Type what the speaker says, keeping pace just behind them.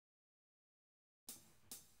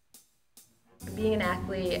being an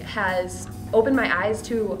athlete has opened my eyes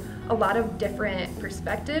to a lot of different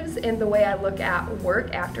perspectives in the way I look at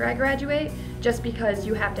work after I graduate, just because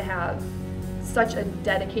you have to have such a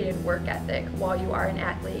dedicated work ethic while you are an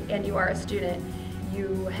athlete and you are a student.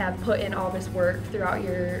 You have put in all this work throughout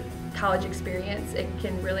your college experience. It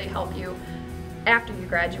can really help you after you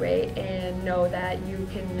graduate and know that you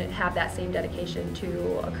can have that same dedication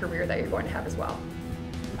to a career that you're going to have as well.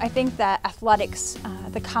 I think that athletics,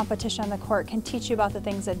 the competition on the court, can teach you about the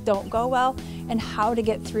things that don't go well and how to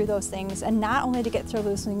get through those things, and not only to get through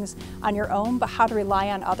those things on your own, but how to rely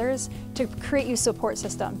on others to create you a support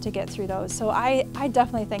system to get through those. So I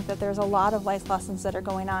definitely think that there's a lot of life lessons that are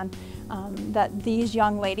going on that these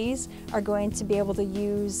young ladies are going to be able to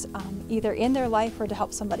use either in their life or to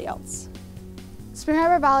help somebody else. Spring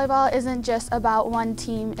Arbor Volleyball isn't just about one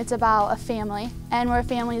team, it's about a family. And we're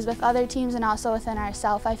families with other teams and also within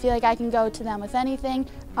ourselves. I feel like I can go to them with anything.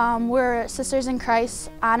 We're sisters in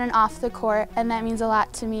Christ on and off the court, and that means a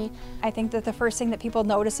lot to me. I think that the first thing that people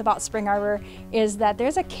notice about Spring Arbor is that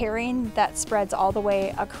there's a caring that spreads all the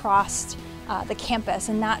way across the campus,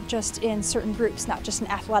 and not just in certain groups, not just in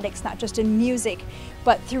athletics, not just in music,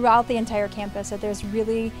 but throughout the entire campus. That there's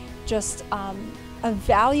really just a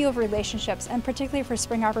value of relationships, and particularly for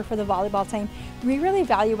Spring Arbor, for the volleyball team, we really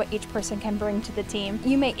value what each person can bring to the team.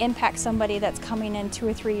 You may impact somebody that's coming in 2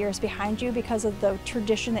 or 3 years behind you because of the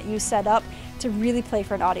tradition that you set up to really play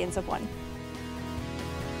for an audience of one.